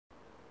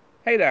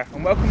Hey there,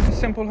 and welcome to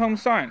Simple Home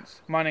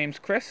Science. My name's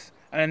Chris,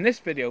 and in this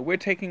video we're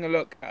taking a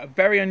look at a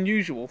very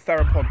unusual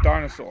theropod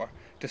dinosaur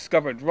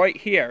discovered right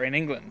here in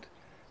England,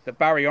 the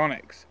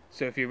Baryonyx.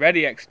 So if you're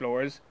ready,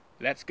 explorers,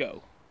 let's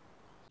go.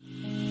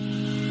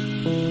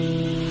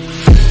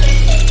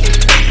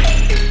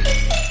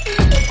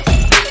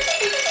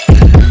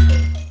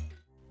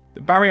 The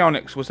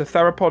Baryonyx was a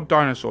theropod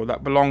dinosaur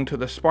that belonged to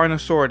the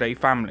Spinosauridae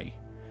family,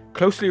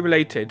 closely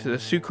related to the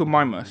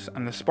Suchomimus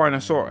and the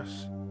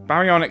Spinosaurus.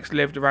 Baryonyx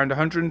lived around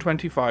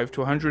 125 to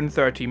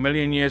 130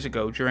 million years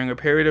ago during a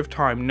period of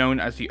time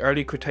known as the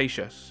early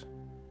Cretaceous.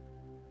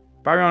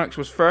 Baryonyx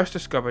was first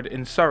discovered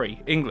in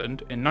Surrey,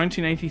 England in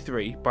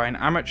 1983 by an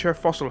amateur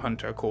fossil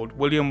hunter called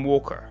William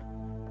Walker.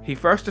 He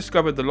first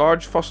discovered the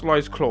large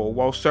fossilized claw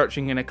while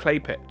searching in a clay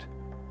pit.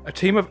 A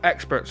team of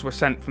experts were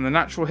sent from the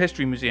Natural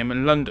History Museum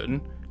in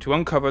London to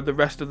uncover the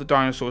rest of the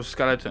dinosaur's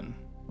skeleton.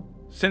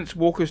 Since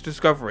Walker's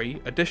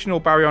discovery, additional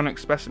Baryonyx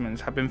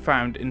specimens have been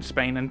found in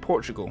Spain and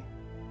Portugal.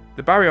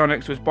 The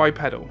Baryonyx was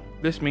bipedal.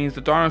 This means the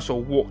dinosaur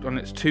walked on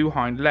its two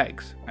hind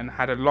legs and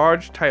had a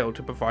large tail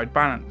to provide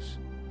balance.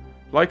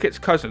 Like its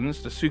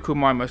cousins, the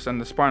Suchomimus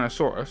and the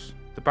Spinosaurus,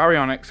 the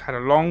Baryonyx had a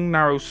long,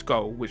 narrow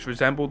skull which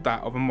resembled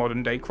that of a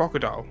modern-day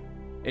crocodile.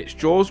 Its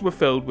jaws were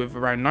filled with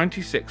around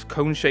 96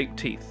 cone-shaped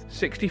teeth,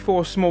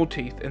 64 small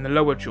teeth in the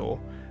lower jaw,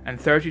 and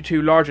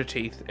 32 larger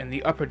teeth in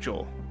the upper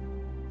jaw.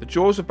 The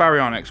jaws of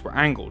Baryonyx were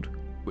angled,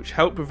 which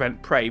helped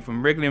prevent prey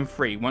from wriggling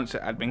free once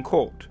it had been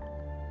caught.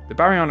 The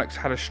Baryonyx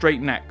had a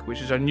straight neck,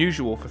 which is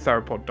unusual for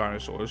theropod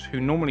dinosaurs who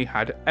normally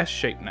had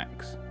S-shaped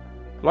necks.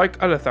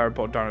 Like other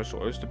theropod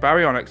dinosaurs, the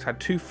Baryonyx had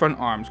two front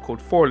arms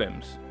called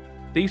forelimbs.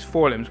 These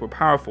forelimbs were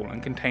powerful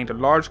and contained a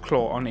large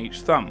claw on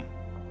each thumb.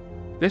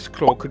 This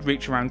claw could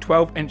reach around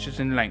 12 inches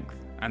in length,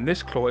 and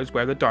this claw is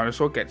where the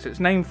dinosaur gets its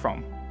name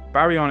from.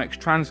 Baryonyx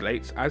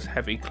translates as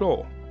heavy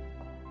claw.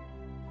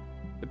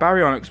 The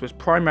Baryonyx was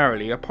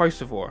primarily a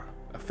piscivore,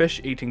 a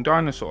fish-eating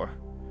dinosaur,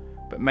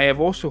 but may have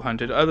also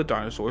hunted other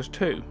dinosaurs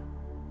too,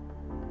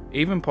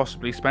 even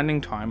possibly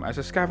spending time as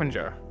a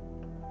scavenger.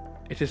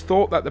 It is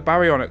thought that the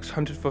Baryonyx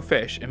hunted for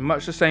fish in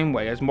much the same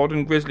way as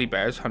modern grizzly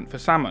bears hunt for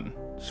salmon,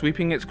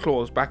 sweeping its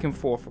claws back and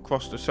forth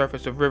across the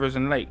surface of rivers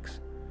and lakes,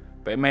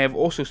 but it may have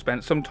also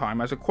spent some time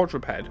as a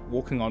quadruped,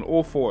 walking on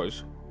all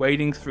fours,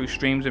 wading through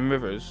streams and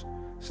rivers,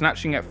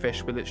 snatching at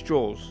fish with its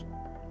jaws.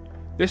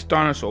 This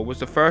dinosaur was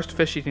the first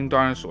fish-eating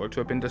dinosaur to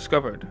have been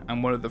discovered,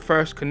 and one of the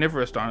first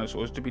carnivorous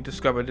dinosaurs to be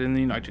discovered in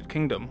the United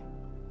Kingdom.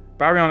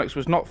 Baryonyx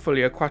was not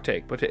fully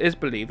aquatic, but it is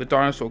believed the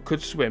dinosaur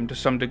could swim to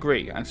some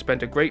degree and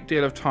spent a great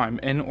deal of time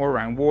in or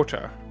around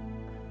water.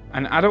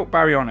 An adult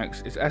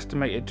Baryonyx is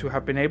estimated to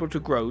have been able to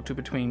grow to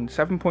between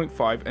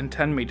 7.5 and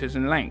 10 meters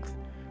in length,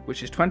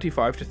 which is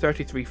 25 to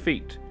 33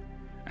 feet,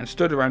 and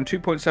stood around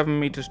 2.7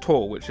 meters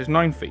tall, which is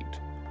 9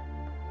 feet.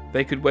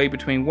 They could weigh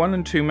between 1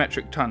 and 2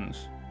 metric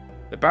tons.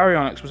 The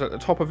Baryonyx was at the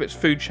top of its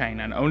food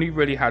chain and only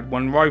really had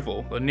one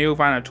rival, the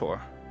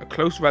Neovanator, a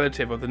close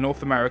relative of the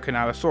North American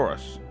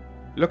Allosaurus.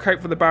 Look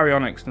out for the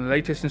Baryonyx in the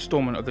latest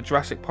installment of the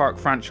Jurassic Park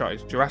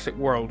franchise, Jurassic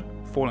World: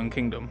 Fallen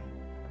Kingdom.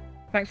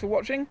 Thanks for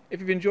watching. If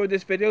you've enjoyed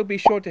this video, be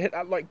sure to hit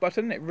that like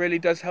button, it really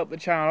does help the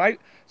channel out.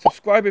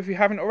 Subscribe if you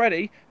haven't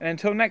already, and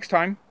until next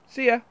time,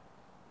 see ya!